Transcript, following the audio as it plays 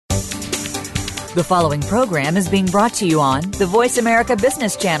The following program is being brought to you on the Voice America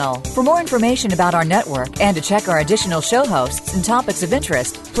Business Channel. For more information about our network and to check our additional show hosts and topics of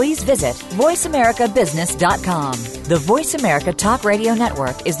interest, please visit voiceamericabusiness.com. The Voice America Talk Radio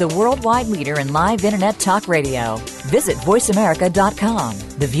Network is the worldwide leader in live Internet talk radio. Visit voiceamerica.com.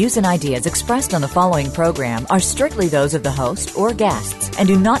 The views and ideas expressed on the following program are strictly those of the host or guests and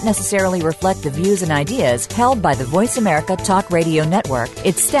do not necessarily reflect the views and ideas held by the Voice America Talk Radio Network,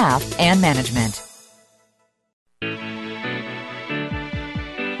 its staff, and management.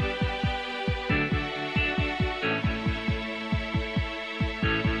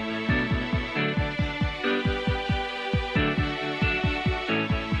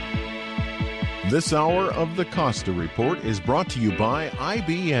 This hour of the Costa Report is brought to you by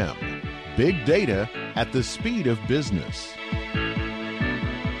IBM. Big data at the speed of business.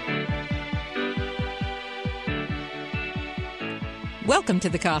 Welcome to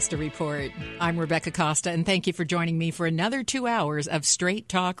the Costa Report. I'm Rebecca Costa, and thank you for joining me for another 2 hours of Straight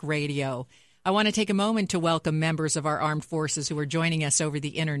Talk Radio. I want to take a moment to welcome members of our armed forces who are joining us over the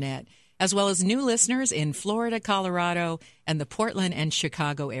Internet, as well as new listeners in Florida, Colorado, and the Portland and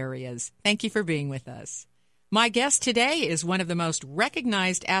Chicago areas. Thank you for being with us. My guest today is one of the most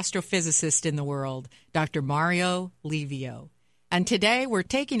recognized astrophysicists in the world, Dr. Mario Livio. And today we're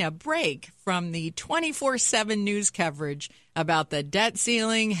taking a break from the 24/7 news coverage about the debt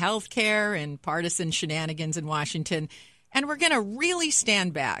ceiling, health care, and partisan shenanigans in Washington. And we're going to really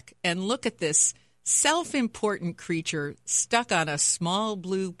stand back and look at this self-important creature stuck on a small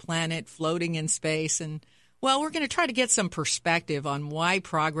blue planet floating in space. And, well, we're going to try to get some perspective on why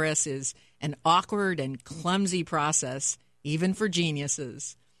progress is an awkward and clumsy process, even for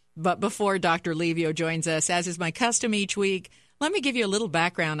geniuses. But before Dr. Livio joins us, as is my custom each week, let me give you a little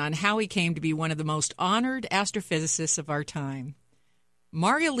background on how he came to be one of the most honored astrophysicists of our time.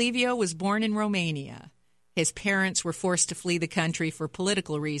 Mario Livio was born in Romania. His parents were forced to flee the country for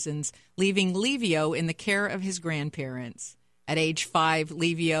political reasons, leaving Livio in the care of his grandparents. At age 5,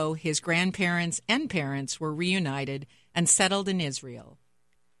 Livio, his grandparents, and parents were reunited and settled in Israel.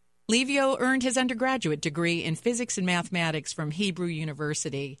 Livio earned his undergraduate degree in physics and mathematics from Hebrew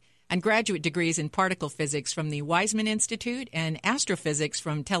University and graduate degrees in particle physics from the Weizmann Institute and astrophysics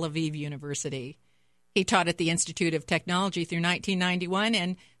from Tel Aviv University. He taught at the Institute of Technology through 1991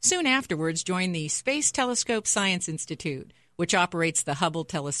 and soon afterwards joined the Space Telescope Science Institute, which operates the Hubble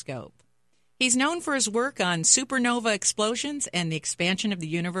telescope. He's known for his work on supernova explosions and the expansion of the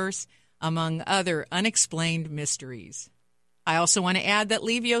universe, among other unexplained mysteries. I also want to add that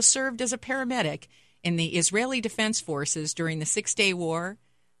Livio served as a paramedic in the Israeli Defense Forces during the Six-Day War,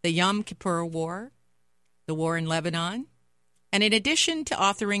 the Yom Kippur War, the war in Lebanon, and in addition to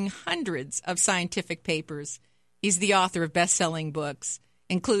authoring hundreds of scientific papers, he's the author of best-selling books,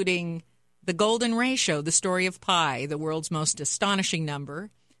 including The Golden Ratio, The Story of Pi, the world's most astonishing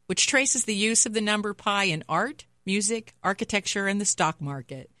number, which traces the use of the number pi in art, music, architecture, and the stock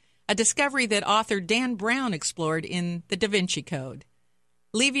market, a discovery that author Dan Brown explored in The Da Vinci Code.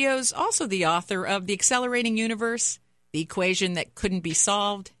 Livio's also the author of The Accelerating Universe, The Equation That Couldn't Be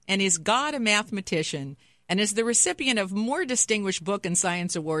Solved, and Is God a Mathematician?, and is the recipient of more distinguished book and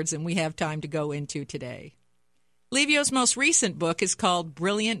science awards than we have time to go into today. Livio's most recent book is called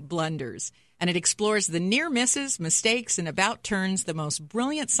Brilliant Blunders, and it explores the near misses, mistakes, and about turns the most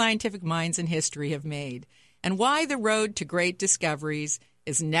brilliant scientific minds in history have made, and why the road to great discoveries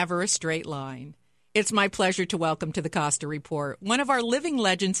is never a straight line. It's my pleasure to welcome to the Costa Report one of our living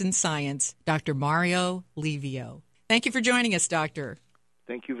legends in science, Dr. Mario Livio. Thank you for joining us, Doctor.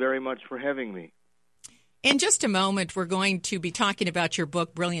 Thank you very much for having me. In just a moment, we're going to be talking about your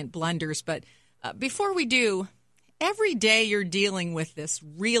book, Brilliant Blunders. But before we do, every day you're dealing with this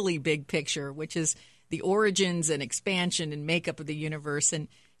really big picture, which is the origins and expansion and makeup of the universe. And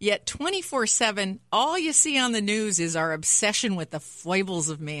yet 24/7, all you see on the news is our obsession with the foibles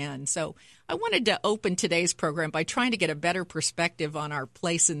of man. So I wanted to open today's program by trying to get a better perspective on our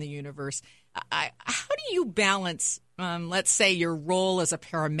place in the universe. How do you balance, let's say, your role as a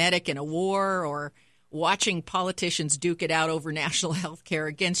paramedic in a war or watching politicians duke it out over national health care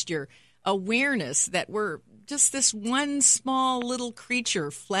against your awareness that we're just this one small little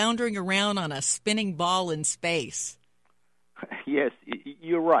creature floundering around on a spinning ball in space? Yes,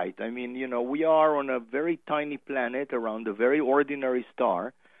 you're right. I mean, we are on a very tiny planet around a very ordinary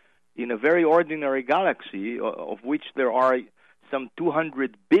star in a very ordinary galaxy, of which there are some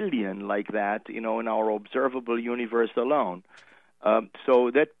 200 billion like that, in our observable universe alone.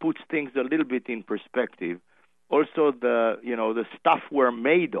 So that puts things a little bit in perspective. Also, the stuff we're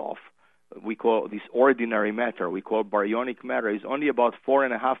made of, we call this ordinary matter, we call baryonic matter, is only about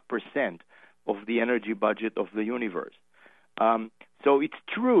 4.5% of the energy budget of the universe. So it's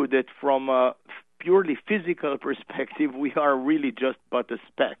true that from a purely physical perspective, we are really just but a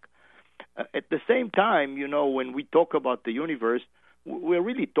speck. At the same time, when we talk about the universe, we're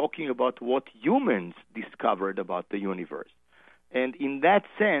really talking about what humans discovered about the universe. And in that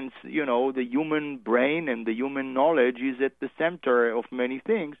sense, the human brain and the human knowledge is at the center of many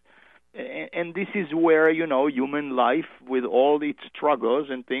things. And this is where, human life with all its struggles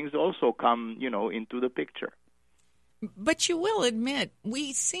and things also come, into the picture. But you will admit,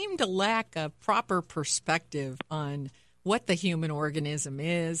 we seem to lack a proper perspective on what the human organism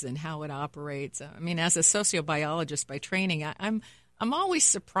is and how it operates. I mean, as a sociobiologist by training, I'm always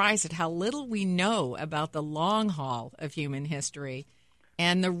surprised at how little we know about the long haul of human history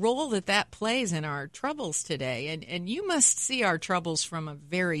and the role that plays in our troubles today. And you must see our troubles from a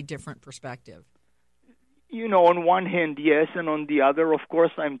very different perspective. On one hand, yes, and on the other, of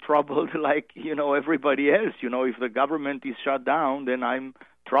course, I'm troubled like, everybody else. If the government is shut down, then I'm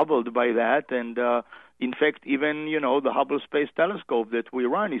troubled by that. And in fact, even, the Hubble Space Telescope that we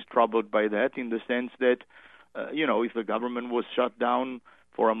run is troubled by that in the sense that, if the government was shut down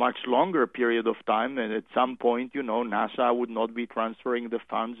for a much longer period of time, and at some point, NASA would not be transferring the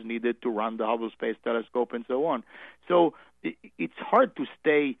funds needed to run the Hubble Space Telescope and so on. So it's hard to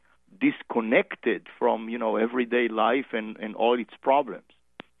stay disconnected from, everyday life and all its problems.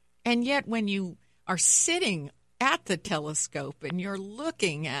 And yet when you are sitting at the telescope and you're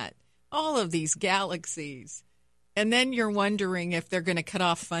looking at all of these galaxies, and then you're wondering if they're going to cut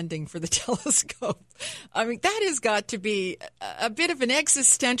off funding for the telescope. I mean, that has got to be a bit of an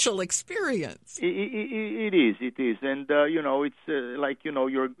existential experience. It is. And, it's like,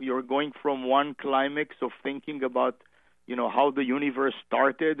 you're going from one climax of thinking about, how the universe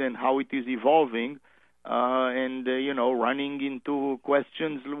started and how it is evolving, and running into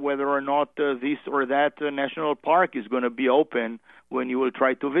questions whether or not this or that national park is going to be open when you will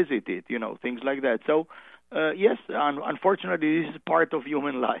try to visit it, things like that. So, yes, unfortunately, this is part of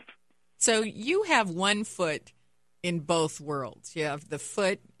human life. So you have one foot in both worlds. You have the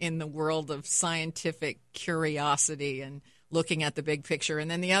foot in the world of scientific curiosity and looking at the big picture,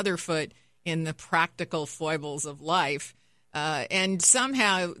 and then the other foot in the practical foibles of life. And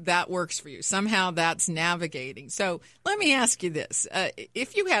somehow that works for you. Somehow that's navigating. So let me ask you this.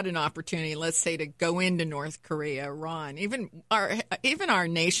 If you had an opportunity, let's say, to go into North Korea, Iran, even our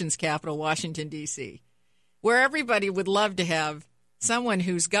nation's capital, Washington, D.C., where everybody would love to have someone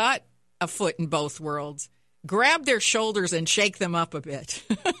who's got a foot in both worlds, grab their shoulders and shake them up a bit.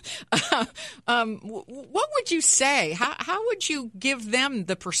 What would you say? How would you give them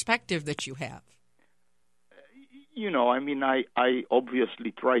the perspective that you have? I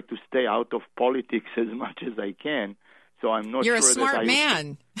obviously try to stay out of politics as much as I can. So I'm not You're sure a smart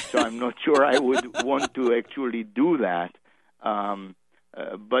man. So I'm not sure I would want to actually do that.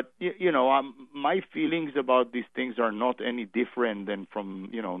 But my feelings about these things are not any different than from,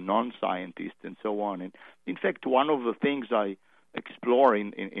 non-scientists and so on. And in fact, one of the things I explore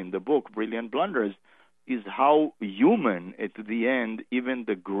in the book, Brilliant Blunders, is how human, at the end, even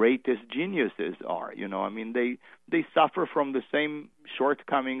the greatest geniuses are. They suffer from the same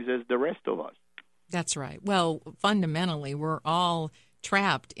shortcomings as the rest of us. That's right. Well, fundamentally, we're all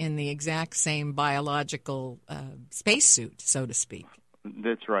trapped in the exact same biological spacesuit, so to speak.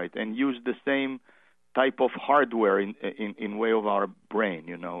 That's right, and use the same type of hardware in way of our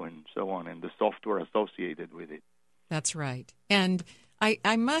brain, and so on, and the software associated with it. That's right. And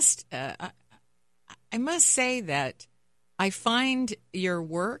I must say that I find your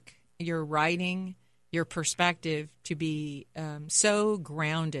work, your writing, your perspective to be so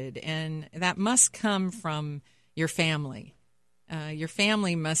grounded, and that must come from your family. Your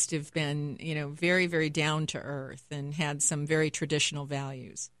family must have been, very, very down to earth and had some very traditional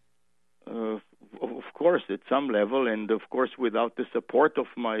values. Of course, at some level, and of course, without the support of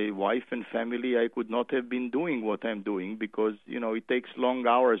my wife and family, I could not have been doing what I'm doing because, it takes long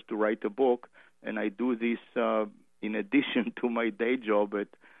hours to write a book, and I do this in addition to my day job at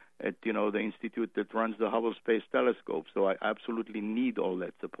the institute that runs the Hubble Space Telescope. So I absolutely need all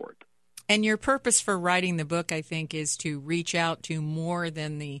that support. And your purpose for writing the book, I think, is to reach out to more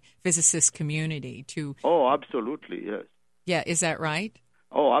than the physicist community. Oh, absolutely, yes. Yeah, is that right?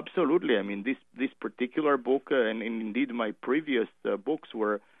 Oh, absolutely. I mean, this particular book, and indeed my previous books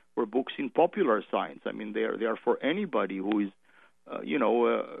were books in popular science. I mean, they are for anybody who is,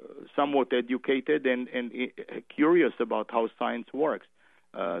 somewhat educated and curious about how science works.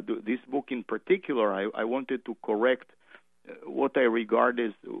 This book in particular, I wanted to correct what I regard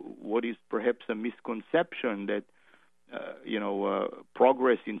as what is perhaps a misconception that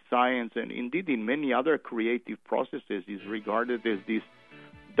progress in science and indeed in many other creative processes is regarded as this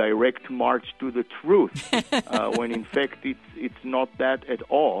direct march to the truth, when in fact it's not that at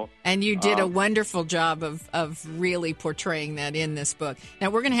all. And you did a wonderful job of really portraying that in this book. Now,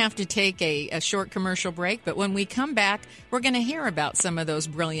 we're going to have to take a short commercial break, but when we come back, we're going to hear about some of those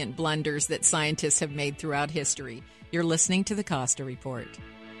brilliant blunders that scientists have made throughout history. You're listening to the Costa Report.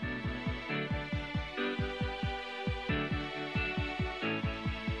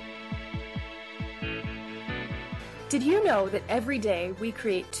 Did you know that every day we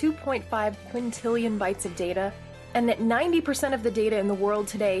create 2.5 quintillion bytes of data, and that 90% of the data in the world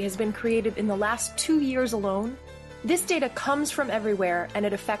today has been created in the last 2 years alone? This data comes from everywhere, and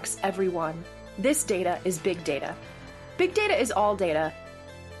it affects everyone. This data is big data. Big data is all data,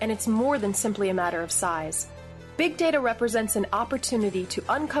 and it's more than simply a matter of size. Big data represents an opportunity to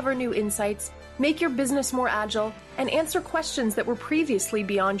uncover new insights, make your business more agile, and answer questions that were previously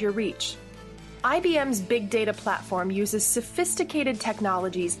beyond your reach. IBM's Big Data platform uses sophisticated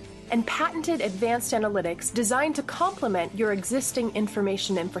technologies and patented advanced analytics designed to complement your existing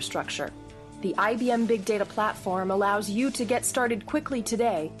information infrastructure. The IBM Big Data platform allows you to get started quickly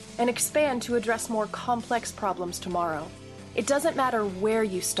today and expand to address more complex problems tomorrow. It doesn't matter where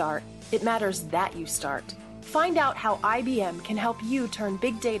you start, it matters that you start. Find out how IBM can help you turn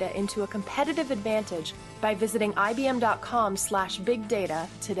big data into a competitive advantage by visiting ibm.com/bigdata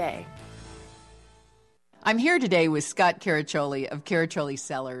today. I'm here today with Scott Caraccioli of Caraccioli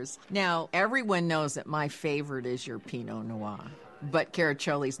Cellars. Now, everyone knows that my favorite is your Pinot Noir, but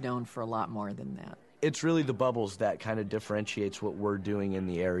Caraccioli's known for a lot more than that. It's really the bubbles that kind of differentiates what we're doing in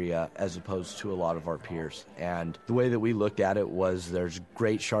the area as opposed to a lot of our peers. And the way that we looked at it was there's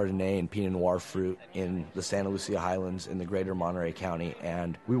great Chardonnay and Pinot Noir fruit in the Santa Lucia Highlands in the greater Monterey County,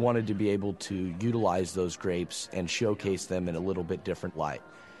 and we wanted to be able to utilize those grapes and showcase them in a little bit different light.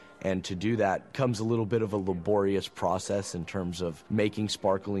 And to do that comes a little bit of a laborious process in terms of making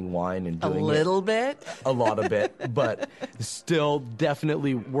sparkling wine and doing a little bit, a lot of it, but still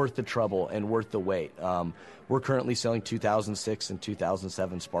definitely worth the trouble and worth the wait. We're currently selling 2006 and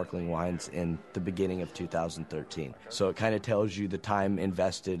 2007 sparkling wines in the beginning of 2013. So it kind of tells you the time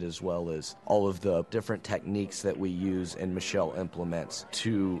invested as well as all of the different techniques that we use and Michelle implements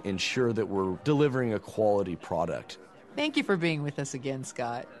to ensure that we're delivering a quality product. Thank you for being with us again,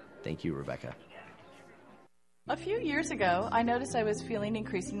 Scott. Thank you, Rebecca. A few years ago, I noticed I was feeling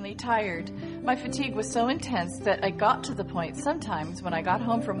increasingly tired. My fatigue was so intense that I got to the point sometimes when I got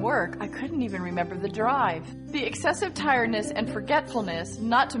home from work, I couldn't even remember the drive. The excessive tiredness and forgetfulness,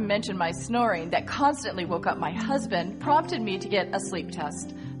 not to mention my snoring that constantly woke up my husband, prompted me to get a sleep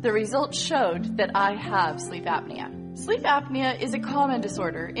test. The results showed that I have sleep apnea. Sleep apnea is a common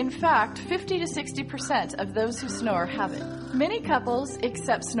disorder. In fact, 50 to 60% of those who snore have it. Many couples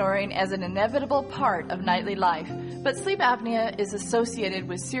accept snoring as an inevitable part of nightly life, but sleep apnea is associated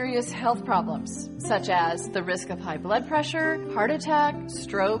with serious health problems, such as the risk of high blood pressure, heart attack,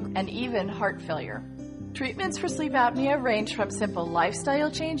 stroke, and even heart failure. Treatments for sleep apnea range from simple lifestyle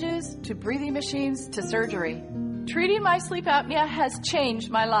changes to breathing machines to surgery. Treating my sleep apnea has changed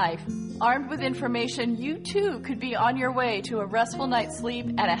my life. Armed with information, you too could be on your way to a restful night's sleep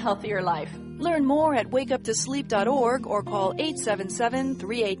and a healthier life. Learn more at wakeuptosleep.org or call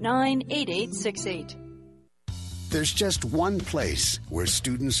 877-389-8868. There's just one place where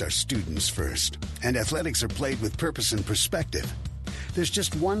students are students first, and athletics are played with purpose and perspective. There's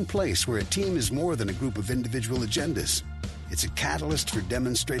just one place where a team is more than a group of individual agendas. It's a catalyst for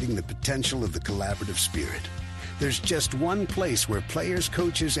demonstrating the potential of the collaborative spirit. There's just one place where players,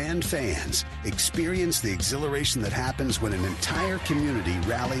 coaches, and fans experience the exhilaration that happens when an entire community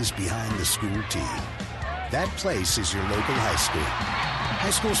rallies behind the school team. That place is your local high school. High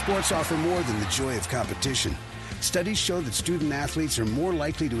school sports offer more than the joy of competition. Studies show that student athletes are more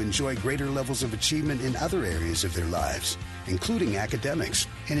likely to enjoy greater levels of achievement in other areas of their lives, including academics.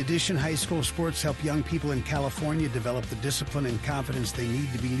 In addition, high school sports help young people in California develop the discipline and confidence they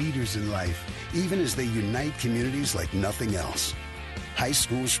need to be leaders in life, even as they unite communities like nothing else. High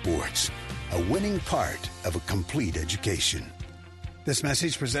school sports, a winning part of a complete education. This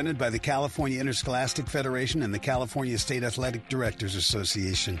message presented by the California Interscholastic Federation and the California State Athletic Directors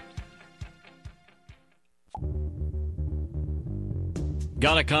Association.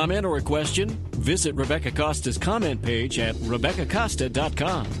 Got a comment or a question? Visit Rebecca Costa's comment page at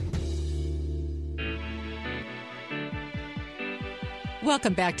RebeccaCosta.com.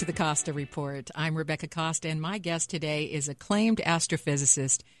 Welcome back to the Costa Report. I'm Rebecca Costa, and my guest today is acclaimed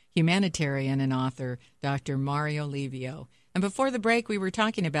astrophysicist, humanitarian, and author, Dr. Mario Livio. And before the break, we were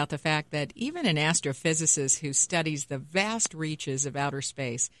talking about the fact that even an astrophysicist who studies the vast reaches of outer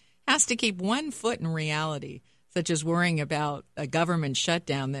space has to keep one foot in reality, such as worrying about a government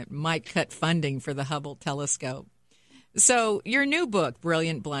shutdown that might cut funding for the Hubble telescope. So your new book,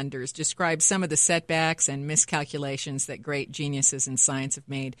 Brilliant Blunders, describes some of the setbacks and miscalculations that great geniuses in science have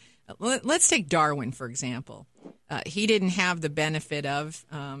made. Let's take Darwin, for example. He didn't have the benefit of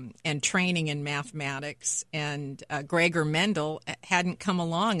and training in mathematics, and Gregor Mendel hadn't come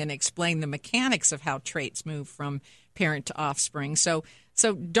along and explained the mechanics of how traits move from parent to offspring. So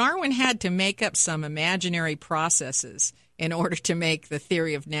Darwin had to make up some imaginary processes in order to make the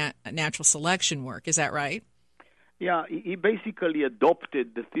theory of natural selection work. Is that right? Yeah, he basically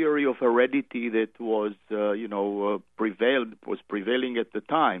adopted the theory of heredity that was, prevailing at the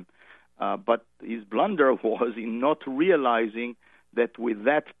time. But his blunder was in not realizing that with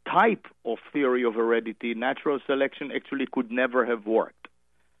that type of theory of heredity, natural selection actually could never have worked.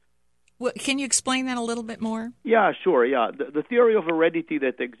 Well, can you explain that a little bit more? Yeah, sure. Yeah, the theory of heredity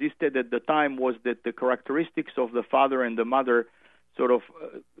that existed at the time was that the characteristics of the father and the mother sort of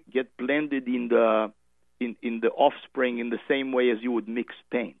get blended in the offspring in the same way as you would mix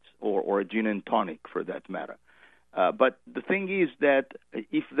paints or a gin and tonic, for that matter. But the thing is that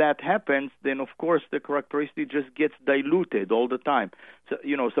if that happens, then of course the characteristic just gets diluted all the time. So,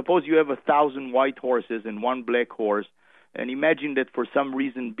 suppose you have 1,000 white horses and one black horse, and imagine that for some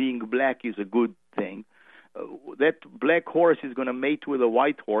reason being black is a good thing. That black horse is going to mate with a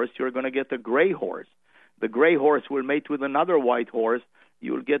white horse. You're going to get a gray horse. The gray horse will mate with another white horse.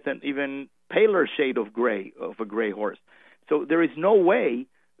 You'll get an even paler shade of a gray horse. So there is no way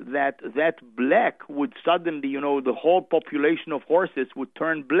that black would suddenly, the whole population of horses would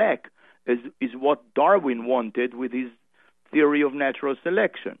turn black, is what Darwin wanted with his theory of natural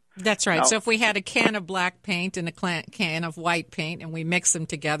selection. That's right. Now, so if we had a can of black paint and a can of white paint and we mix them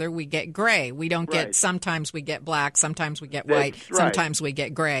together, we get gray. We don't get, sometimes we get black, sometimes we get white, sometimes we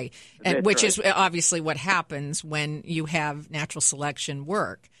get gray, which is obviously what happens when you have natural selection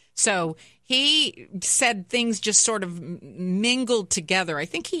work. So he said things just sort of mingled together. I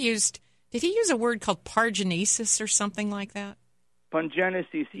think did he use a word called pargenesis or something like that?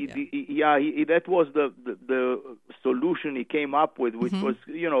 Pangenesis, that was the solution he came up with, which was,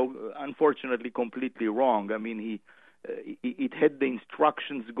 unfortunately completely wrong. I mean, it had the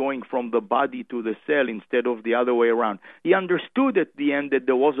instructions going from the body to the cell instead of the other way around. He understood at the end that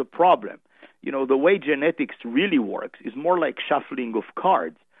there was a problem. The way genetics really works is more like shuffling of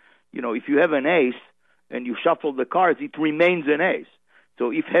cards. If you have an ace and you shuffle the cards, it remains an ace.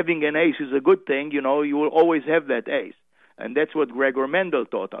 So if having an ace is a good thing, you will always have that ace. And that's what Gregor Mendel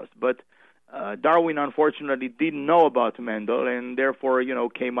taught us. But Darwin, unfortunately, didn't know about Mendel and therefore,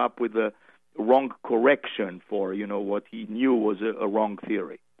 came up with a wrong correction for, what he knew was a wrong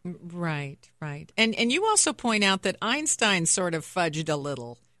theory. Right. And you also point out that Einstein sort of fudged a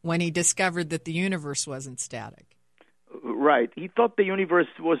little when he discovered that the universe wasn't static. Right. He thought the universe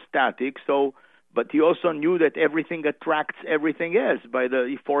was static, but he also knew that everything attracts everything else by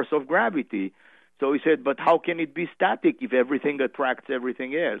the force of gravity. So he said, but how can it be static if everything attracts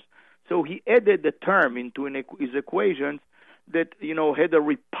everything else? So he added the term into his equations that, had a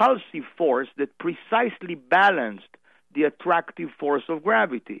repulsive force that precisely balanced the attractive force of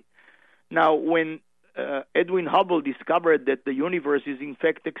gravity. Now, when Edwin Hubble discovered that the universe is in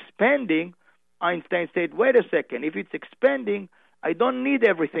fact expanding, Einstein said, wait a second, if it's expanding, I don't need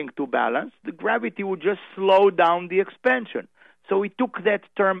everything to balance. The gravity would just slow down the expansion. So he took that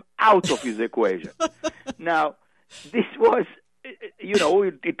term out of his equation. Now, this was,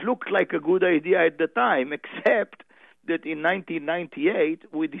 it looked like a good idea at the time, except that in 1998,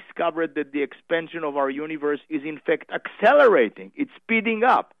 we discovered that the expansion of our universe is in fact accelerating. It's speeding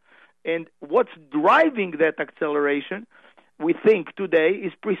up. And what's driving that acceleration, we think today,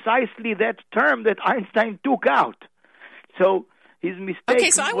 is precisely that term that Einstein took out. So his mistake.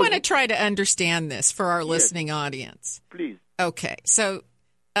 Okay, so I want to try to understand this for our listening audience. Please. Okay, so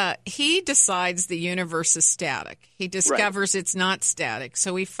he decides the universe is static. He discovers it's not static.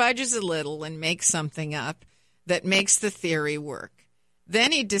 So he fudges a little and makes something up that makes the theory work.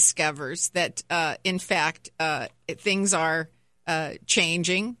 Then he discovers that, in fact, things are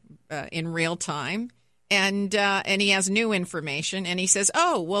changing in real time. And he has new information, and he says,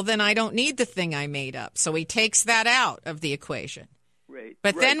 oh, well, then I don't need the thing I made up. So he takes that out of the equation.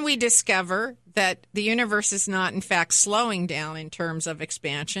 But then we discover that the universe is not, in fact, slowing down in terms of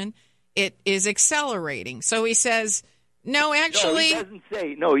expansion. It is accelerating. So he says, No, actually...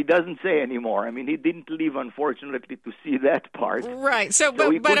 He doesn't say anymore. I mean, he didn't live, unfortunately, to see that part. Right.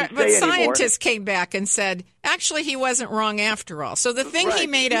 But scientists came back and said, actually, he wasn't wrong after all. So the thing he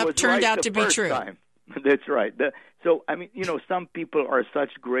made up turned out to be true. Time. That's right. So, I mean, some people are such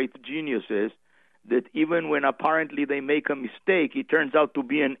great geniuses that even when apparently they make a mistake, it turns out to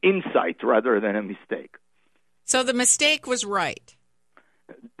be an insight rather than a mistake. So the mistake was right.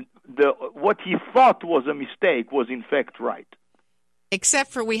 What he thought was a mistake was in fact right.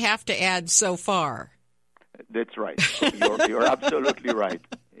 Except for we have to add so far. That's right. You're absolutely right.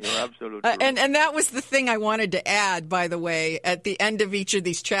 You're absolutely right. And that was the thing I wanted to add, by the way. At the end of each of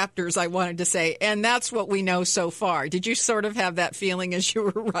these chapters, I wanted to say, and that's what we know so far. Did you sort of have that feeling as you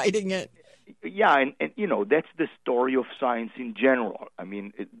were writing it? Yeah, and that's the story of science in general. I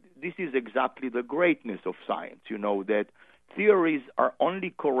mean, this is exactly the greatness of science, that theories are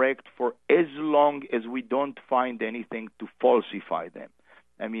only correct for as long as we don't find anything to falsify them.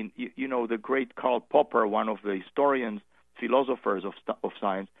 I mean, the great Karl Popper, one of the philosophers of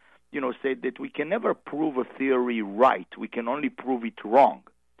science, said that we can never prove a theory right. We can only prove it wrong.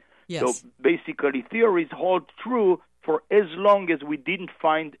 Yes. So basically, theories hold true for as long as we didn't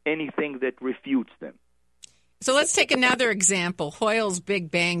find anything that refutes them. So let's take another example, Hoyle's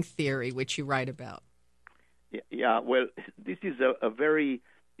Big Bang Theory, which you write about. Yeah, well, this is a very,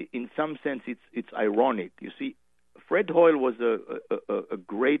 in some sense, it's ironic. You see, Fred Hoyle was a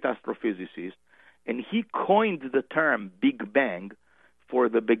great astrophysicist, and he coined the term Big Bang for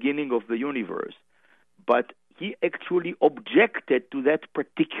the beginning of the universe. But he actually objected to that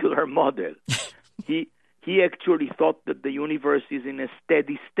particular model. He actually thought that the universe is in a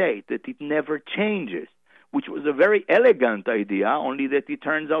steady state, that it never changes, which was a very elegant idea, only that it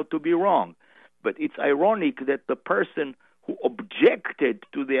turns out to be wrong. But it's ironic that the person who objected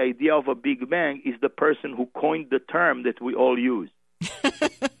to the idea of a Big Bang is the person who coined the term that we all use.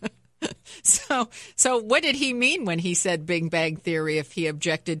 So what did he mean when he said Big Bang Theory if he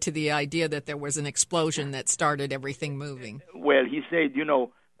objected to the idea that there was an explosion that started everything moving? Well, he said,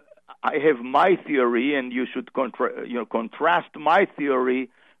 I have my theory, and you should contrast my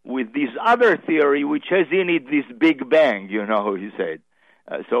theory with this other theory, which has in it this Big Bang, he said.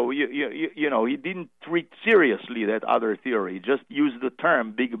 So, he didn't treat seriously that other theory. He just used the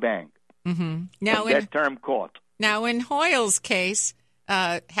term Big Bang. Mm-hmm. That term caught. Now, in Hoyle's case,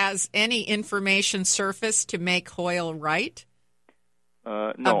 has any information surfaced to make Hoyle right?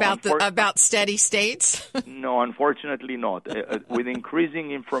 No. About steady states? No, unfortunately not. With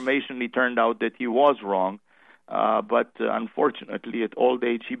increasing information, it turned out that he was wrong. But unfortunately, at old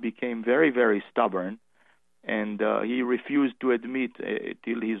age, he became very, very stubborn. And he refused to admit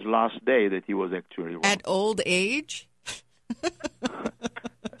till his last day that he was actually wrong. At old age?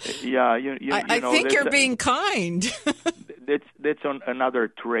 Yeah, I think you're being kind. That's another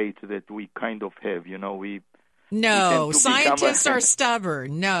trait that we kind of have. No, scientists are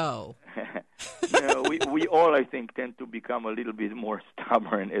stubborn. No. We all, I think, tend to become a little bit more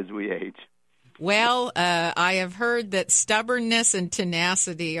stubborn as we age. Well, I have heard that stubbornness and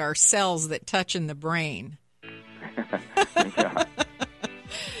tenacity are cells that touch in the brain. Yeah.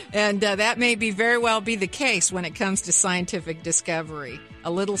 And that may very well be the case when it comes to scientific discovery.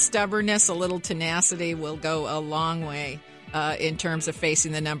 A little stubbornness, a little tenacity will go a long way in terms of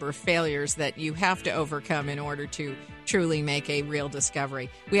facing the number of failures that you have to overcome in order to truly make a real discovery.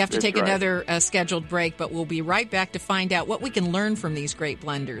 We have to take another scheduled break, but we'll be right back to find out what we can learn from these great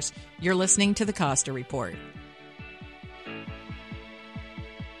blenders. You're listening to the Costa Report.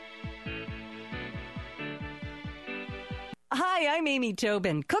 Hi, I'm Amy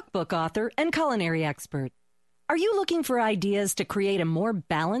Tobin, cookbook author and culinary expert. Are you looking for ideas to create a more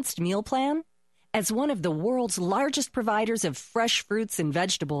balanced meal plan? As one of the world's largest providers of fresh fruits and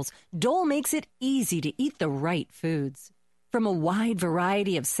vegetables, Dole makes it easy to eat the right foods. From a wide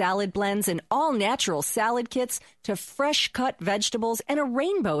variety of salad blends and all-natural salad kits to fresh-cut vegetables and a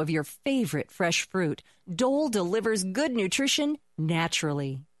rainbow of your favorite fresh fruit, Dole delivers good nutrition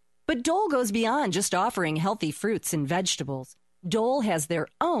naturally. But Dole goes beyond just offering healthy fruits and vegetables. Dole has their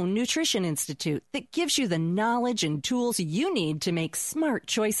own Nutrition Institute that gives you the knowledge and tools you need to make smart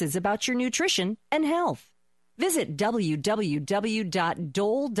choices about your nutrition and health. Visit www.dole.com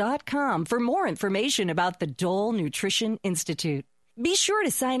for more information about the Dole Nutrition Institute. Be sure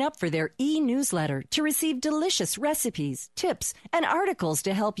to sign up for their e-newsletter to receive delicious recipes, tips, and articles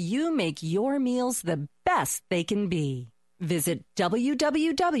to help you make your meals the best they can be. Visit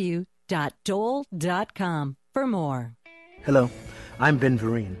www.dole.com for more. Hello, I'm Ben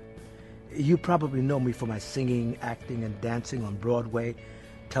Vereen. You probably know me for my singing, acting, and dancing on Broadway,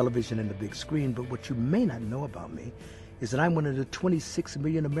 television, and the big screen, but what you may not know about me is that I'm one of the 26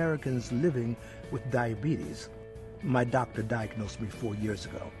 million Americans living with diabetes. My doctor diagnosed me 4 years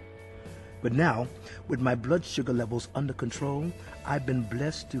ago. But now, with my blood sugar levels under control, I've been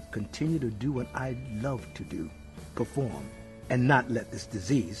blessed to continue to do what I love to do, perform, and not let this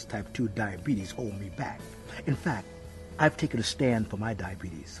disease, type 2 diabetes, hold me back. In fact, I've taken a stand for my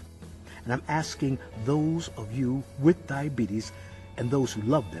diabetes. And I'm asking those of you with diabetes and those who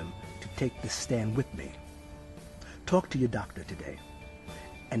love them to take this stand with me. Talk to your doctor today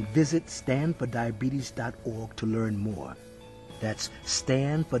and visit standfordiabetes.org to learn more. That's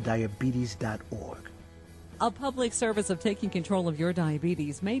standfordiabetes.org. A public service of taking control of your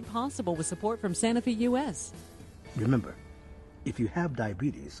diabetes made possible with support from Sanofi U.S. Remember, if you have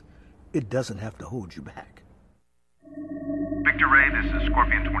diabetes, it doesn't have to hold you back. Victor Ray, this is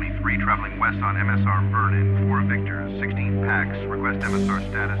Scorpion 23 traveling west on MSR Vernon. 4 Victors, 16 packs. Request MSR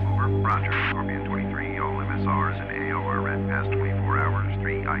status. Over. Roger. Scorpion 23, all MSRs and AOR red past 24 hours.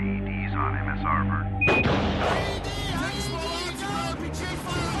 3 IEDs on MSR Vernon.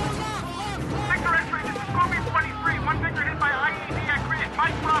 Victor X-ray, this is Scorpion 23. 1 Victor hit by IED at grid.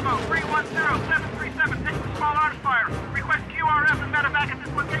 Mike Bravo, 310-737. Taking small arms fire. Request QRF and medevac at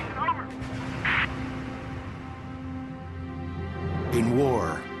this location. Over. In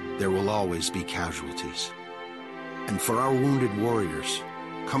war, there will always be casualties. And for our wounded warriors,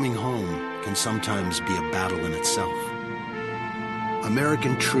 coming home can sometimes be a battle in itself.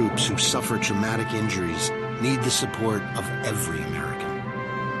 American troops who suffer traumatic injuries need the support of every American.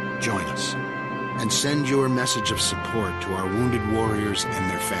 Join us and send your message of support to our wounded warriors and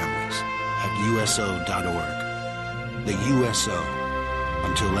their families at USO.org. The USO,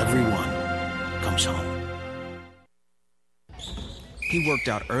 until everyone comes home. He worked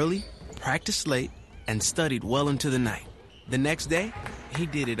out early, practiced late, and studied well into the night. The next day, he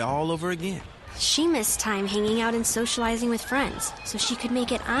did it all over again. She missed time hanging out and socializing with friends so she could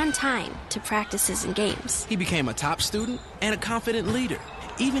make it on time to practices and games. He became a top student and a confident leader,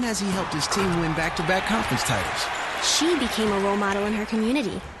 even as he helped his team win back-to-back conference titles. She became a role model in her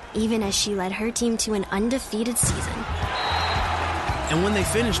community, even as she led her team to an undefeated season. And when they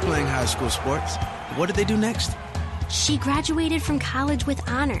finished playing high school sports, what did they do next? She graduated from college with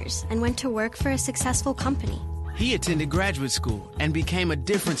honors and went to work for a successful company. He attended graduate school and became a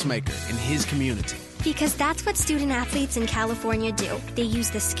difference maker in his community. Because that's what student athletes in California do. They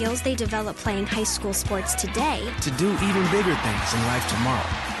use the skills they develop playing high school sports today to do even bigger things in life tomorrow.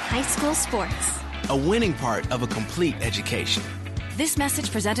 High school sports. A winning part of a complete education. This message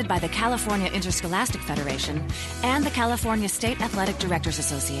presented by the California Interscholastic Federation and the California State Athletic Directors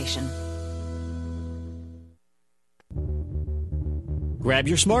Association. Grab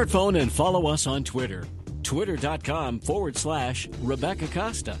your smartphone and follow us on Twitter. Twitter.com/Rebecca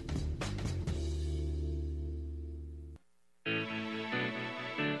Costa.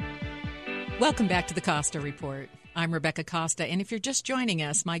 Welcome back to the Costa Report. I'm Rebecca Costa, and if you're just joining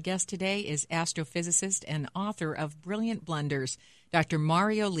us, my guest today is astrophysicist and author of Brilliant Blunders, Dr.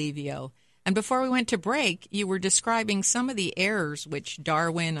 Mario Livio. And before we went to break, you were describing some of the errors which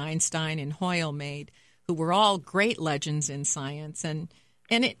Darwin, Einstein, and Hoyle made, who were all great legends in science. And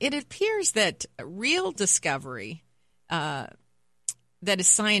it appears that real discovery that is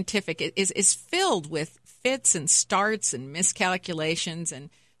scientific is filled with fits and starts and miscalculations, and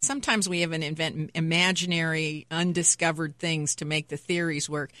sometimes we even invent imaginary, undiscovered things to make the theories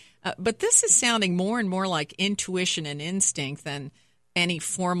work. But this is sounding more and more like intuition and instinct than any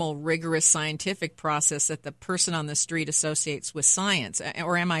formal, rigorous scientific process that the person on the street associates with science.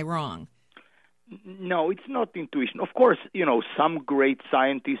 Or am I wrong? No, it's not intuition. Of course, some great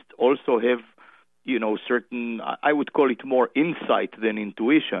scientists also have, certain, I would call it more insight than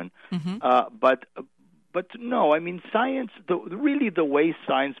intuition. Mm-hmm. But no, I mean, science, really the way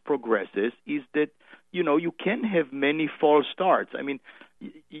science progresses is that, you can have many false starts. I mean,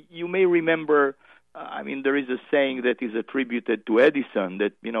 you may remember, there is a saying that is attributed to Edison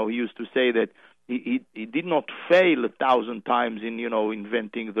that, he used to say that he did not fail 1,000 times in,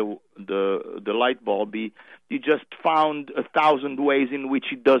 inventing the light bulb. He just found 1,000 ways in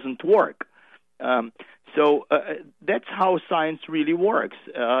which it doesn't work. So that's how science really works.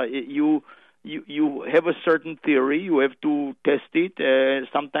 You have a certain theory, you have to test it.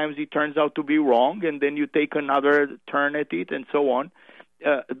 Sometimes it turns out to be wrong, and then you take another turn at it, and so on.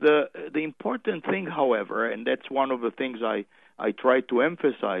 The important thing, however, and that's one of the things I try to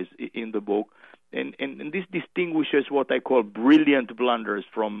emphasize in the book, and this distinguishes what I call brilliant blunders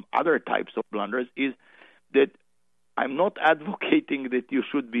from other types of blunders, is that I'm not advocating that you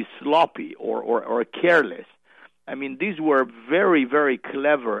should be sloppy or careless. I mean, these were very, very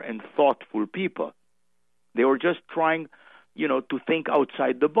clever and thoughtful people. They were just trying, to think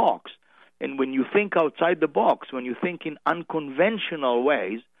outside the box. And when you think outside the box, when you think in unconventional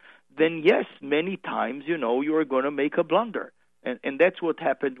ways, then yes, many times, you are going to make a blunder. And that's what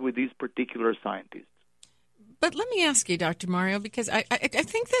happened with these particular scientists. But let me ask you, Dr. Mario, because I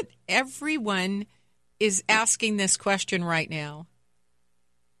think that everyone is asking this question right now.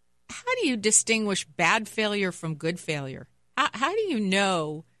 How do you distinguish bad failure from good failure? How do you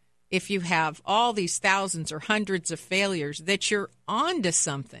know if you have all these thousands or hundreds of failures that you're onto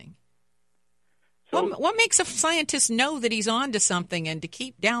something? So, what makes a scientist know that he's onto something and to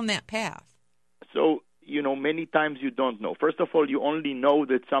keep down that path? So, many times you don't know. First of all, you only know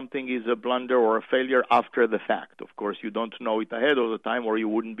that something is a blunder or a failure after the fact. Of course, you don't know it ahead of the time or you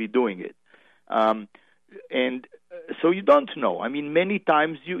wouldn't be doing it. So you don't know. I mean, many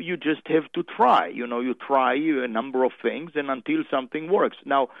times you just have to try. You try a number of things and until something works.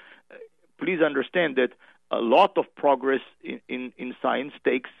 Now, please understand that a lot of progress in science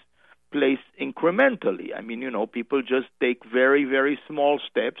takes place incrementally. I mean, people just take very, very small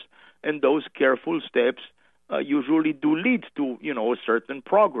steps, and those careful steps usually do lead to, a certain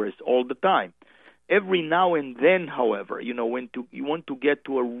progress all the time. Every now and then, however, when you want to get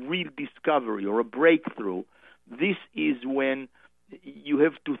to a real discovery or a breakthrough, this is when you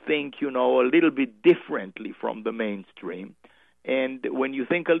have to think, a little bit differently from the mainstream. And when you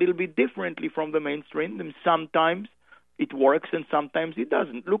think a little bit differently from the mainstream, then sometimes it works and sometimes it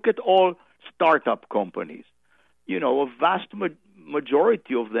doesn't. Look at all startup companies. A vast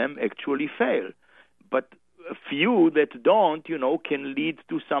majority of them actually fail. But a few that don't, can lead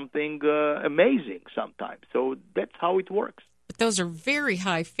to something amazing sometimes. So that's how it works. But those are very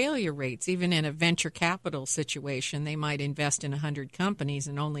high failure rates. Even in a venture capital situation, they might invest in 100 companies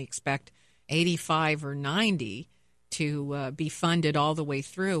and only expect 85 or 90 to be funded all the way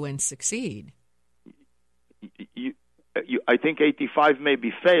through and succeed. I think 85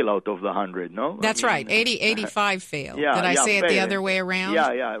 maybe fail out of the 100, no? That's right. 85 fail. Yeah, Did I say it the other way around?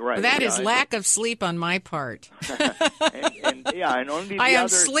 Yeah, right. Well, that is lack of sleep on my part. and only I am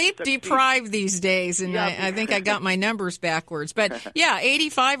sleep deprived these days, and I think I got my numbers backwards. But,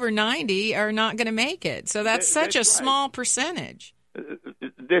 85 or 90 are not going to make it. So that's such a small percentage.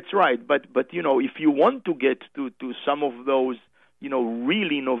 That's right. But if you want to get to some of those,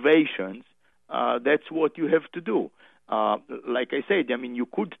 real innovations, that's what you have to do. Like I said, I mean, you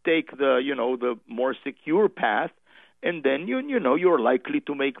could take the more secure path, and then you're likely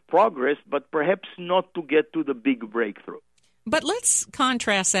to make progress, but perhaps not to get to the big breakthrough. But let's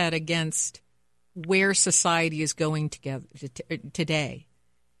contrast that against where society is going today.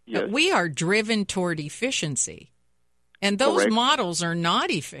 Yes. We are driven toward efficiency, and those Correct. models are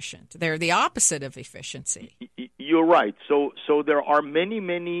not efficient. They're the opposite of efficiency. You're right. So there are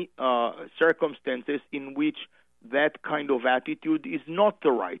many circumstances in which that kind of attitude is not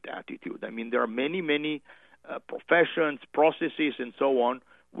the right attitude. I mean, there are many professions, processes, and so on,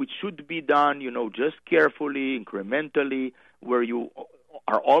 which should be done, just carefully, incrementally, where you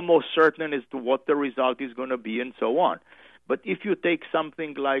are almost certain as to what the result is going to be, and so on. But if you take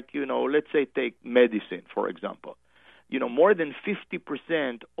something like, let's say take medicine, for example, more than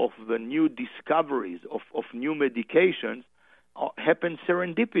 50% of the new discoveries of new medications happen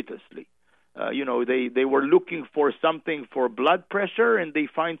serendipitously. They were looking for something for blood pressure, and they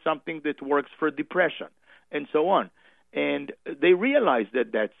find something that works for depression, and so on. And they realize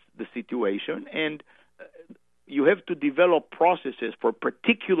that that's the situation, and you have to develop processes for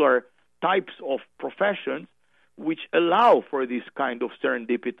particular types of professions which allow for this kind of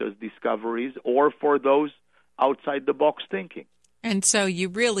serendipitous discoveries or for those outside-the-box thinking. And so you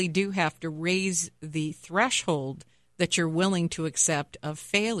really do have to raise the threshold that you're willing to accept of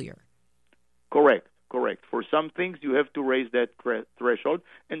failure. Correct. For some things, you have to raise that threshold,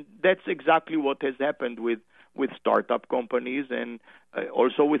 and that's exactly what has happened with startup companies and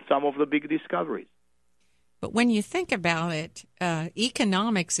also with some of the big discoveries. But when you think about it,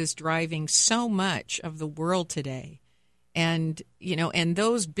 economics is driving so much of the world today. And, and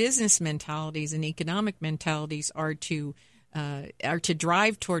those business mentalities and economic mentalities are to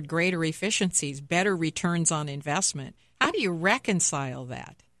drive toward greater efficiencies, better returns on investment. How do you reconcile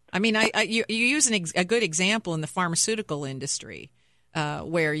that? I mean, you use a good example in the pharmaceutical industry,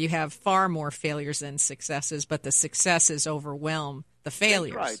 where you have far more failures than successes, but the successes overwhelm the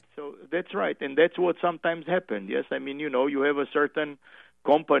failures. That's right. So that's right, and that's what sometimes happens. Yes, I mean, you have a certain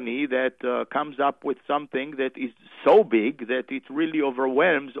company that comes up with something that is so big that it really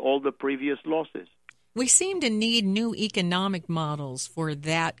overwhelms all the previous losses. We seem to need new economic models for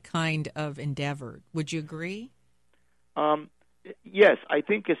that kind of endeavor. Would you agree? Yes, I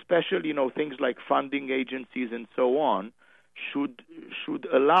think especially, things like funding agencies and so on should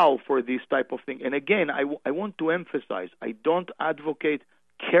allow for this type of thing. And again, I want to emphasize, I don't advocate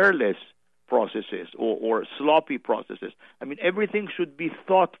careless processes or sloppy processes. I mean, everything should be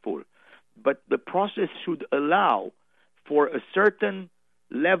thoughtful, but the process should allow for a certain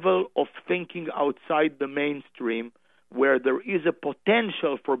level of thinking outside the mainstream where there is a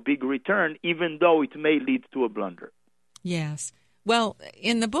potential for big return, even though it may lead to a blunder. Yes. Well,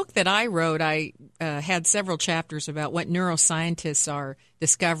 in the book that I wrote, I had several chapters about what neuroscientists are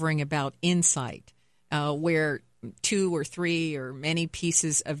discovering about insight, where 2 or 3 or many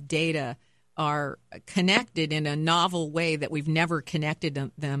pieces of data are connected in a novel way that we've never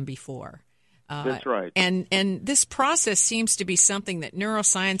connected them before. That's right. And this process seems to be something that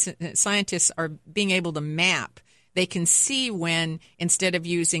neuroscientists are being able to map. They can see when, instead of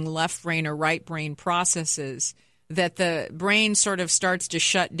using left brain or right brain processes, that the brain sort of starts to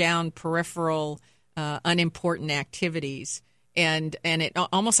shut down peripheral, unimportant activities, and it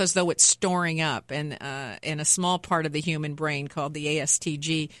almost as though it's storing up. And a small part of the human brain called the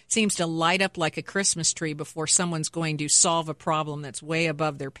ASTG seems to light up like a Christmas tree before someone's going to solve a problem that's way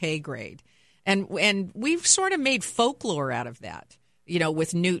above their pay grade. And we've sort of made folklore out of that.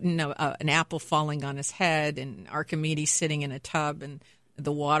 With Newton, an apple falling on his head, and Archimedes sitting in a tub, and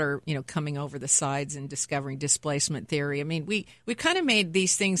the water, coming over the sides and discovering displacement theory. I mean, we kind of made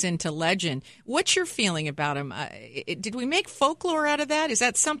these things into legend. What's your feeling about them? Did we make folklore out of that? Is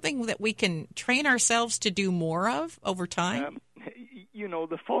that something that we can train ourselves to do more of over time?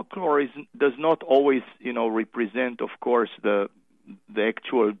 The folklore does not always, represent, of course, the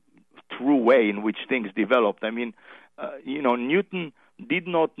actual true way in which things developed. I mean, Newton did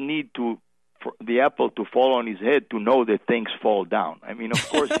not need for the apple to fall on his head to know that things fall down. I mean, of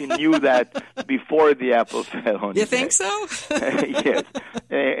course, he knew that before the apple fell on his head. You think so? Yes.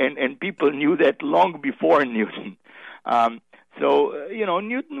 And people knew that long before Newton. So,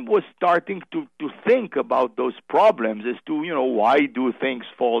 Newton was starting to think about those problems as to, why do things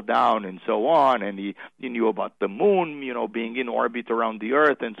fall down and so on. And he knew about the moon, being in orbit around the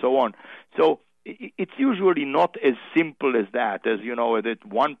Earth and so on. So it's usually not as simple as that, as, that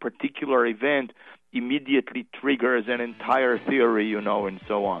one particular event immediately triggers an entire theory, and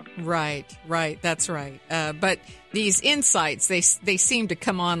so on. Right. That's right. But these insights, they seem to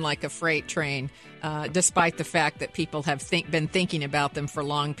come on like a freight train, despite the fact that people have been thinking about them for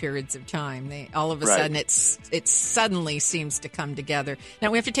long periods of time. All of a sudden, it suddenly seems to come together.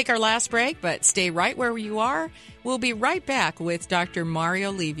 Now, we have to take our last break, but stay right where you are. We'll be right back with Dr.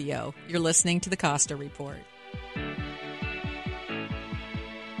 Mario Livio. You're listening to the Costa Report.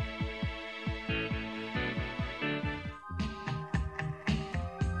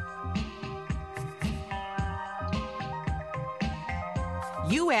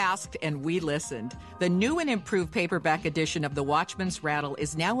 You asked, and we listened. The new and improved paperback edition of The Watchman's Rattle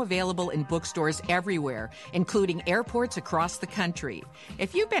is now available in bookstores everywhere, including airports across the country.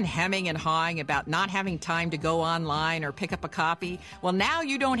 If you've been hemming and hawing about not having time to go online or pick up a copy, well, now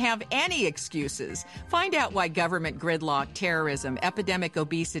you don't have any excuses. Find out why government gridlock, terrorism, epidemic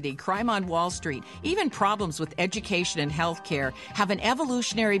obesity, crime on Wall Street, even problems with education and health care have an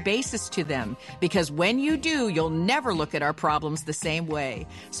evolutionary basis to them. Because when you do, you'll never look at our problems the same way.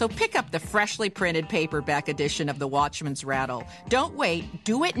 So pick up the freshly printed paperback edition of The Watchman's Rattle. Don't wait.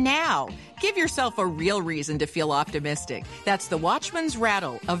 Do it now. Give yourself a real reason to feel optimistic. That's The Watchman's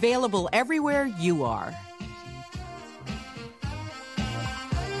Rattle, available everywhere you are.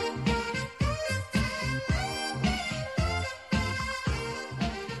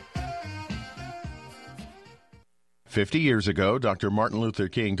 "50 years ago, Dr. Martin Luther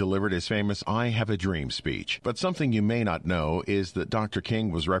King delivered his famous I Have a Dream speech. But something you may not know is that Dr.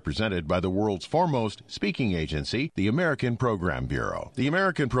 King was represented by the world's foremost speaking agency, the American Program Bureau. The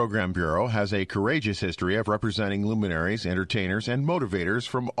American Program Bureau has a courageous history of representing luminaries, entertainers, and motivators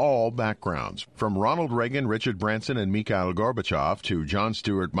from all backgrounds. From Ronald Reagan, Richard Branson, and Mikhail Gorbachev to Jon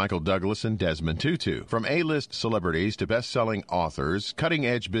Stewart, Michael Douglas, and Desmond Tutu. From A-list celebrities to best-selling authors,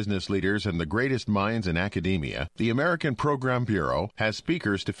 cutting-edge business leaders, and the greatest minds in academia, the American Program Bureau has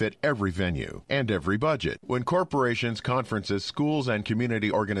speakers to fit every venue and every budget. When corporations, conferences, schools, and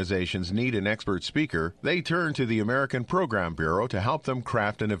community organizations need an expert speaker, they turn to the American Program Bureau to help them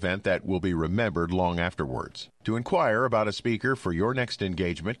craft an event that will be remembered long afterwards. To inquire about a speaker for your next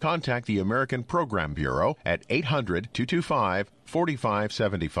engagement, contact the American Program Bureau at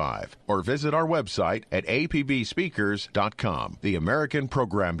 800-225-4575 or visit our website at apbspeakers.com. The American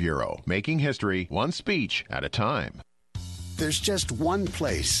Program Bureau, making history one speech at a time. There's just one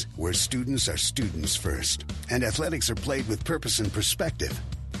place where students are students first, and athletics are played with purpose and perspective.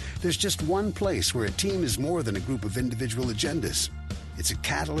 There's just one place where a team is more than a group of individual agendas. It's a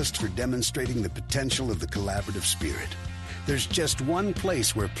catalyst for demonstrating the potential of the collaborative spirit. There's just one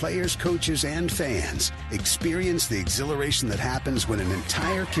place where players, coaches, and fans experience the exhilaration that happens when an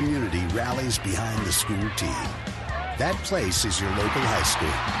entire community rallies behind the school team. That place is your local high school.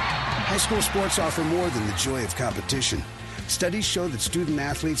 High school sports offer more than the joy of competition. Studies show that student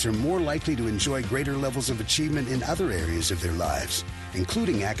athletes are more likely to enjoy greater levels of achievement in other areas of their lives,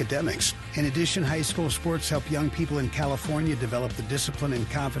 including academics. In addition, high school sports help young people in California develop the discipline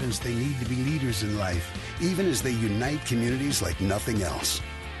and confidence they need to be leaders in life, even as they unite communities like nothing else.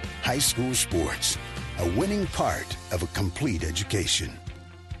 High school sports, a winning part of a complete education.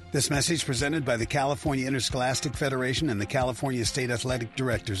 This message presented by the California Interscholastic Federation and the California State Athletic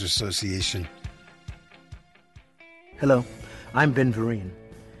Directors Association. Hello, I'm Ben Vereen.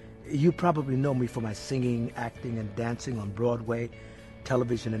 You probably know me for my singing, acting, and dancing on Broadway,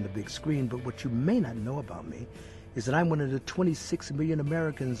 television, and the big screen, but what you may not know about me is that I'm one of the 26 million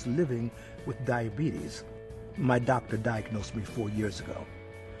Americans living with diabetes. My doctor diagnosed me 4 years ago.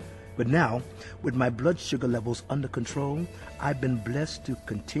 But now, with my blood sugar levels under control, I've been blessed to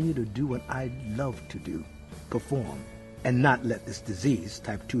continue to do what I love to do, perform, and not let this disease,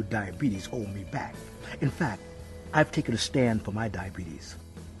 type 2 diabetes, hold me back. In fact, I've taken a stand for my diabetes,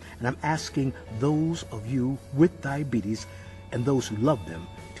 and I'm asking those of you with diabetes and those who love them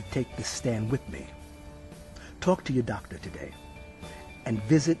to take this stand with me. Talk to your doctor today and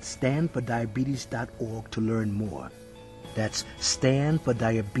visit standfordiabetes.org to learn more. That's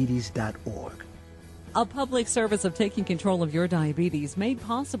standfordiabetes.org. A public service of taking control of your diabetes made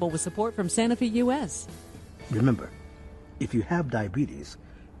possible with support from Sanofi U.S. Remember, if you have diabetes,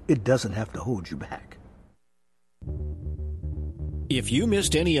 it doesn't have to hold you back. If you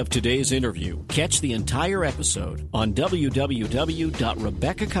missed any of today's interview, catch the entire episode on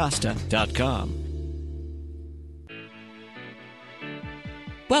www.RebeccaCosta.com.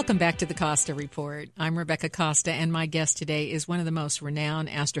 Welcome back to the Costa Report. I'm Rebecca Costa, and my guest today is one of the most renowned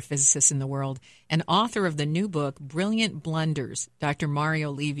astrophysicists in the world and author of the new book, Brilliant Blunders, Dr. Mario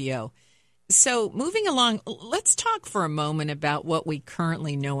Livio. So moving along, let's talk for a moment about what we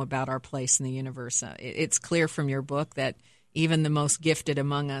currently know about our place in the universe. It's clear from your book that even the most gifted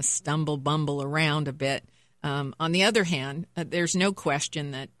among us bumble around a bit. On the other hand, there's no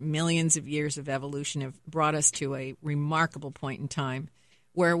question that millions of years of evolution have brought us to a remarkable point in time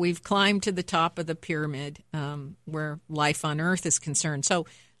where we've climbed to the top of the pyramid, where life on Earth is concerned. So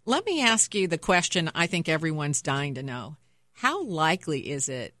let me ask you the question I think everyone's dying to know. How likely is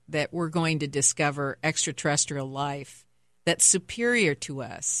it that we're going to discover extraterrestrial life that's superior to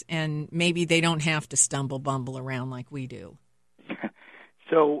us, and maybe they don't have to bumble around like we do?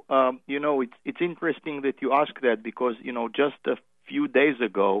 So, it's interesting that you ask that because, just a few days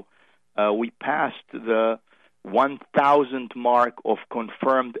ago, we passed the 1,000 mark of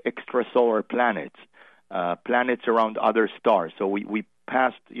confirmed extrasolar planets, planets around other stars. So we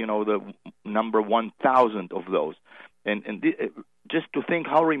passed, the number 1,000 of those. And just to think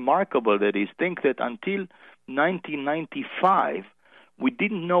how remarkable that is, think that until 1995, we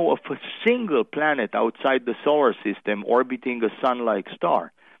didn't know of a single planet outside the solar system orbiting a sun-like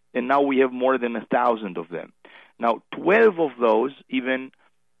star. And now we have more than 1,000 of them. Now, 12 of those even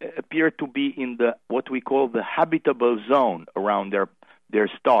appear to be in the what we call the habitable zone around their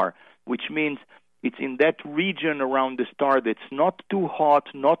star, which means it's in that region around the star that's not too hot,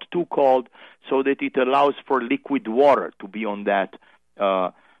 not too cold, so that it allows for liquid water to be on that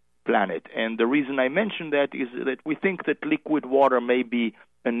planet. And the reason I mention that is that we think that liquid water may be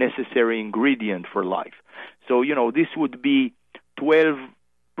a necessary ingredient for life. So, this would be 12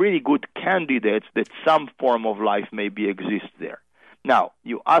 pretty good candidates that some form of life maybe exists there. Now,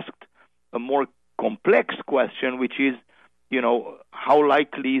 you asked a more complex question, which is, how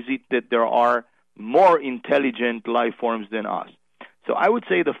likely is it that there are more intelligent life forms than us? So I would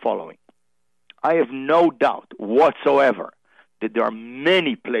say the following. I have no doubt whatsoever that there are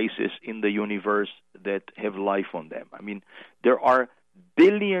many places in the universe that have life on them. I mean, there are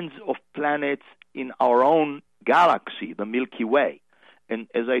billions of planets in our own galaxy, the Milky Way. And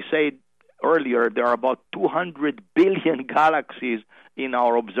as I said earlier, there are about 200 billion galaxies in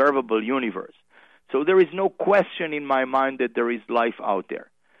our observable universe. So there is no question in my mind that there is life out there.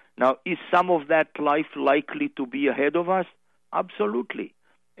 Now, is some of that life likely to be ahead of us? Absolutely.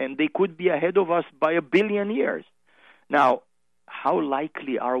 And they could be ahead of us by 1 billion years. Now, how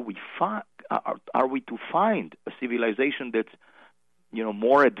likely are we to find a civilization that's,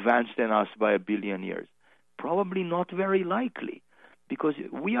 more advanced than us by 1 billion years? probably not very likely, because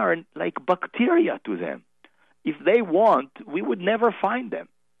we are like bacteria to them. If they want, we would never find them.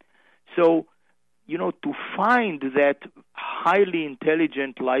 So, to find that highly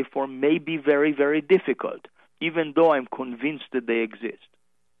intelligent life form may be very, very difficult, even though I'm convinced that they exist.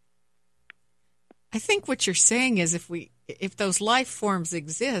 I think what you're saying is if those life forms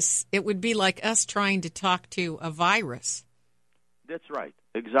exist, it would be like us trying to talk to a virus. That's right,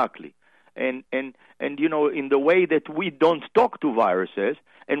 exactly. And in the way that we don't talk to viruses,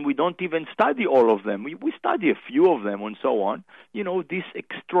 and we don't even study all of them. We study a few of them and so on. This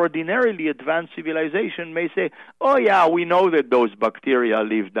extraordinarily advanced civilization may say, oh yeah, we know that those bacteria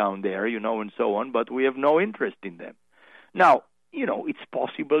live down there, and so on, but we have no interest in them. Now, it's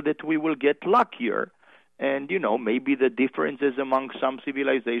possible that we will get luckier, and, maybe the differences among some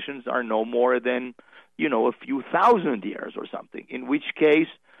civilizations are no more than, a few thousand years or something, in which case,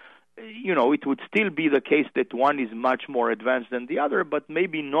 it would still be the case that one is much more advanced than the other, but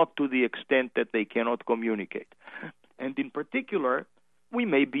maybe not to the extent that they cannot communicate. And in particular, we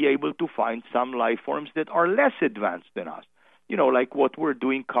may be able to find some life forms that are less advanced than us, like what we're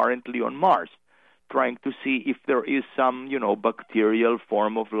doing currently on Mars, trying to see if there is some, bacterial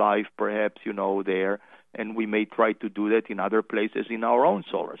form of life, perhaps, there, and we may try to do that in other places in our own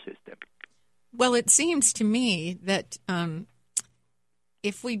solar system. Well, it seems to me that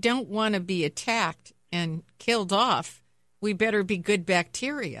if we don't want to be attacked and killed off, we better be good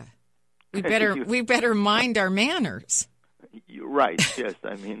bacteria. We better mind our manners. You're right. Yes,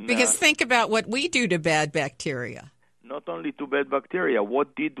 because think about what we do to bad bacteria. Not only to bad bacteria.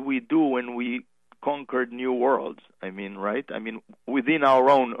 What did we do when we conquered new worlds? Right? Within our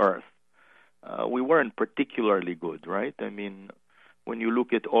own Earth, we weren't particularly good, right? When you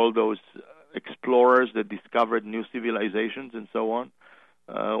look at all those explorers that discovered new civilizations and so on,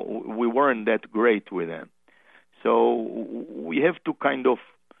 we weren't that great with them. So we have to kind of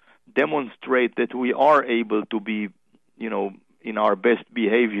demonstrate that we are able to be, in our best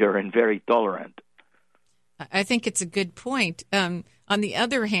behavior and very tolerant. I think it's a good point. On the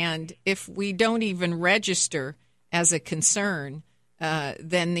other hand, if we don't even register as a concern,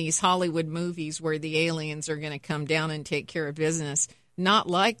 then these Hollywood movies where the aliens are going to come down and take care of business, not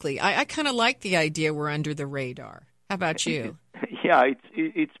likely. I kind of like the idea we're under the radar. How about you? Yeah,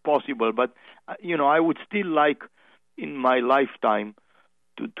 it's possible, but I would still like in my lifetime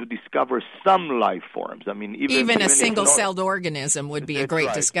to discover some life forms. Even a single-celled organism would be a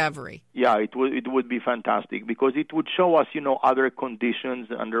great discovery. Yeah, it would be fantastic because it would show us, other conditions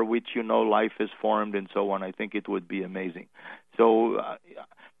under which life is formed and so on. I think it would be amazing. So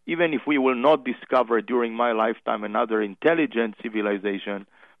even if we will not discover during my lifetime another intelligent civilization,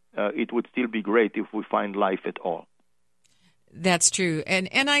 it would still be great if we find life at all. That's true, and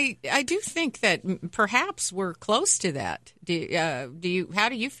I do think that perhaps we're close to that. How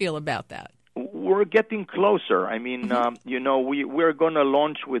do you feel about that? We're getting closer. We're going to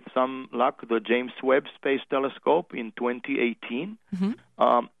launch with some luck the James Webb Space Telescope in 2018,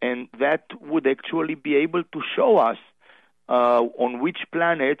 and that would actually be able to show us on which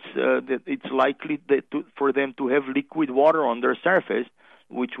planets that it's likely for them to have liquid water on their surface,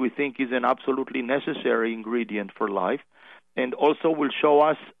 which we think is an absolutely necessary ingredient for life. And also will show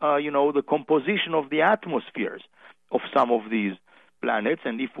us, the composition of the atmospheres of some of these planets.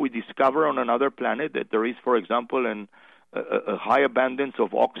 And if we discover on another planet that there is, for example, a high abundance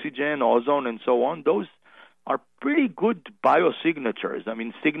of oxygen, ozone, and so on, those are pretty good biosignatures.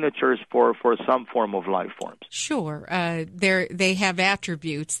 Signatures for some form of life forms. Sure. They have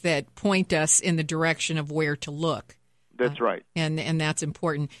attributes that point us in the direction of where to look. That's right. And that's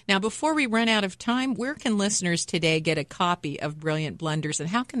important. Now, before we run out of time, where can listeners today get a copy of Brilliant Blunders, and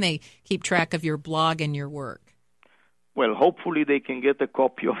how can they keep track of your blog and your work? Well, hopefully they can get a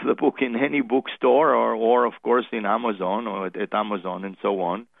copy of the book in any bookstore or of course, in Amazon or at Amazon and so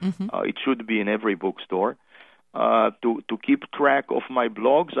on. It should be in every bookstore. To keep track of my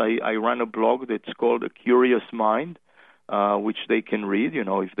blogs, I run a blog that's called A Curious Mind, which they can read.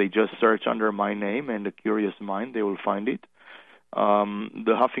 If they just search under my name and A Curious Mind, they will find it. The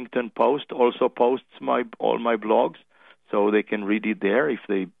Huffington Post also posts all my blogs, so they can read it there if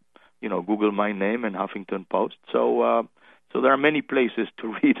they, Google my name and Huffington Post. So there are many places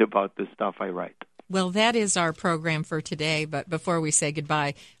to read about the stuff I write. Well, that is our program for today. But before we say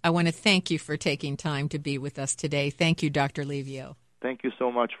goodbye, I want to thank you for taking time to be with us today. Thank you, Dr. Livio. Thank you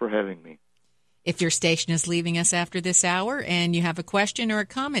so much for having me. If your station is leaving us after this hour and you have a question or a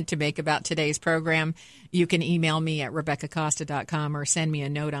comment to make about today's program, you can email me at RebeccaCosta.com or send me a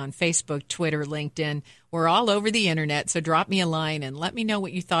note on Facebook, Twitter, LinkedIn. We're all over the internet, so drop me a line and let me know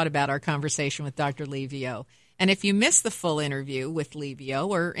what you thought about our conversation with Dr. Livio. And if you missed the full interview with Livio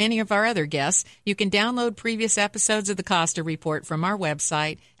or any of our other guests, you can download previous episodes of the Costa Report from our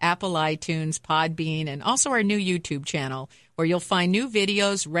website, Apple iTunes, Podbean, and also our new YouTube channel, where you'll find new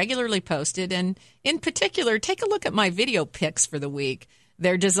videos regularly posted. And in particular, take a look at my video picks for the week.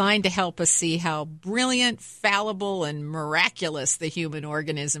 They're designed to help us see how brilliant, fallible, and miraculous the human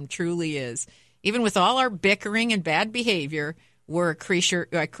organism truly is. Even with all our bickering and bad behavior, we're a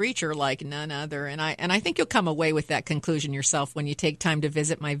creature like none other. And I think you'll come away with that conclusion yourself when you take time to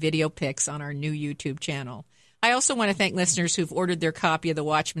visit my video picks on our new YouTube channel. I also want to thank listeners who've ordered their copy of The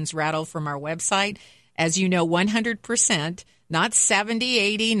Watchman's Rattle from our website. As you know, 100%, not 70,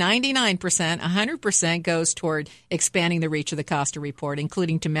 80, 99%, 100% goes toward expanding the reach of the Costa Report,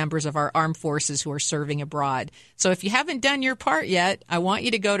 including to members of our armed forces who are serving abroad. So if you haven't done your part yet, I want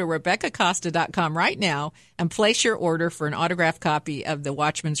you to go to RebeccaCosta.com right now and place your order for an autographed copy of The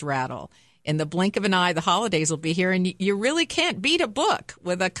Watchman's Rattle. In the blink of an eye, the holidays will be here, and you really can't beat a book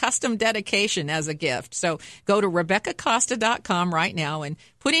with a custom dedication as a gift. So go to RebeccaCosta.com right now and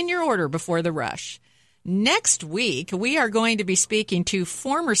put in your order before the rush. Next week, we are going to be speaking to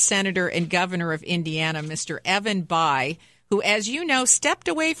former Senator and Governor of Indiana, Mr. Evan Bayh, who, as you know, stepped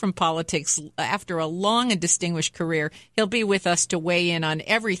away from politics after a long and distinguished career. He'll be with us to weigh in on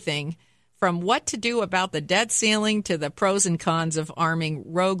everything from what to do about the debt ceiling to the pros and cons of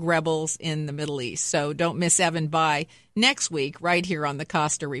arming rogue rebels in the Middle East. So don't miss Evan Bayh next week right here on the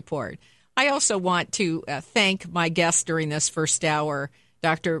Costa Report. I also want to thank my guest during this first hour,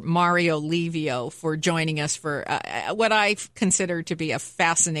 Dr. Mario Livio, for joining us for what I consider to be a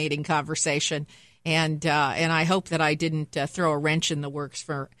fascinating conversation. And I hope that I didn't throw a wrench in the works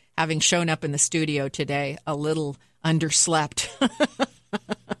for having shown up in the studio today a little underslept.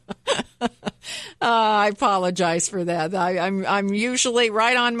 I apologize for that. I'm usually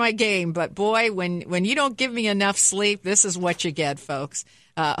right on my game, but boy, when you don't give me enough sleep, this is what you get, folks.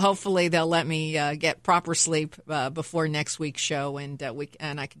 Hopefully they'll let me get proper sleep before next week's show, and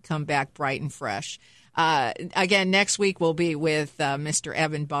I can come back bright and fresh. Again, next week we'll be with Mr.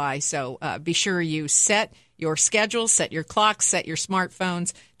 Evan Bayh, so be sure you set your schedule, set your clocks, set your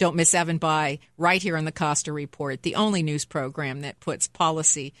smartphones. Don't miss Evan Bayh right here on the Costa Report, the only news program that puts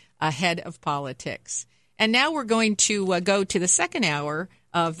policy ahead of politics. And now we're going to go to the second hour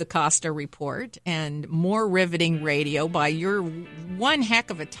of the Costa Report and more riveting radio by your one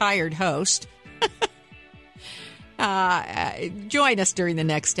heck of a tired host. Join us during the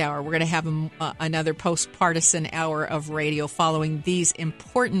next hour. We're going to have another post-partisan hour of radio following these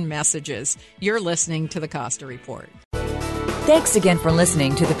important messages. You're listening to the Costa Report. Thanks again for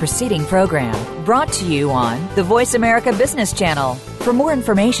listening to the preceding program brought to you on the Voice America Business Channel. For more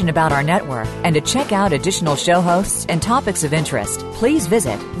information about our network and to check out additional show hosts and topics of interest, please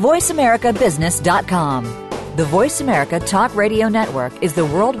visit voiceamericabusiness.com. The Voice America Talk Radio Network is the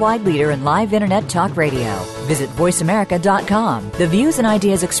worldwide leader in live Internet talk radio. Visit voiceamerica.com. The views and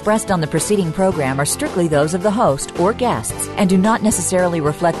ideas expressed on the preceding program are strictly those of the host or guests and do not necessarily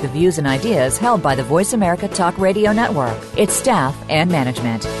reflect the views and ideas held by the Voice America Talk Radio Network, its staff, and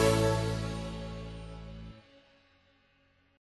management.